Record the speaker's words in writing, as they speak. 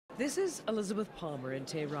This is Elizabeth Palmer in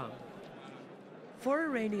Tehran. For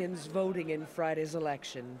Iranians voting in Friday's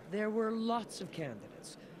election, there were lots of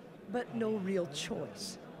candidates, but no real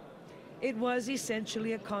choice. It was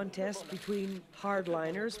essentially a contest between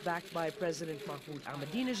hardliners backed by President Mahmoud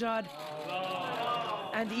Ahmadinejad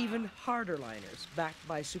and even harderliners backed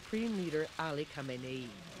by Supreme Leader Ali Khamenei.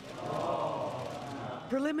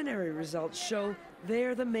 Preliminary results show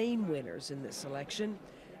they're the main winners in this election,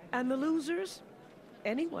 and the losers?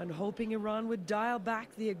 Anyone hoping Iran would dial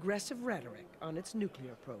back the aggressive rhetoric on its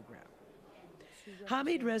nuclear program.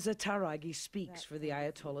 Hamid Reza Taragi speaks for the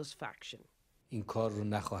Ayatollah's faction.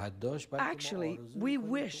 Actually, we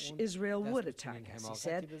wish Israel would attack us, he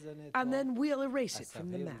said, and then we'll erase it from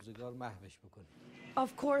the map.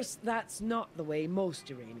 Of course, that's not the way most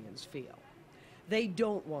Iranians feel. They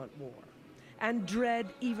don't want war and dread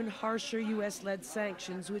even harsher US-led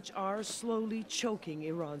sanctions, which are slowly choking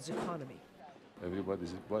Iran's economy.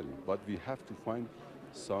 Everybody's worried, but we have to find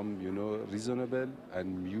some, reasonable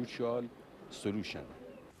and mutual solution.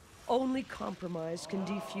 Only compromise can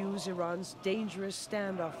defuse Iran's dangerous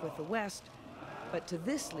standoff with the West, but to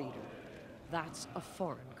this leader, that's a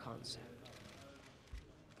foreign concept.